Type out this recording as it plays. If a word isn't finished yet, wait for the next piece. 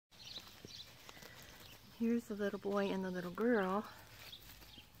Here's the little boy and the little girl.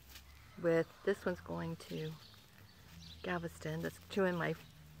 With this one's going to Galveston. That's chewing my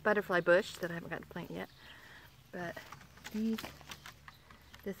butterfly bush that I haven't got to plant yet. But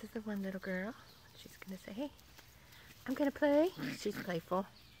this is the one little girl. She's gonna say, "Hey, I'm gonna play." She's playful.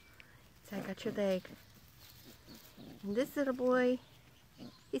 So I got your leg. And this little boy,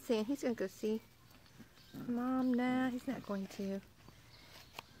 he's saying he's gonna go see Mom. Nah, he's not going to.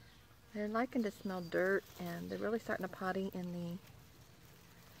 They're liking to smell dirt, and they're really starting to potty in the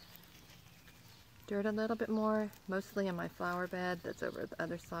dirt a little bit more, mostly in my flower bed that's over the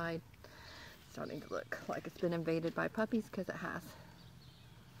other side. Starting to look like it's been invaded by puppies, because it has.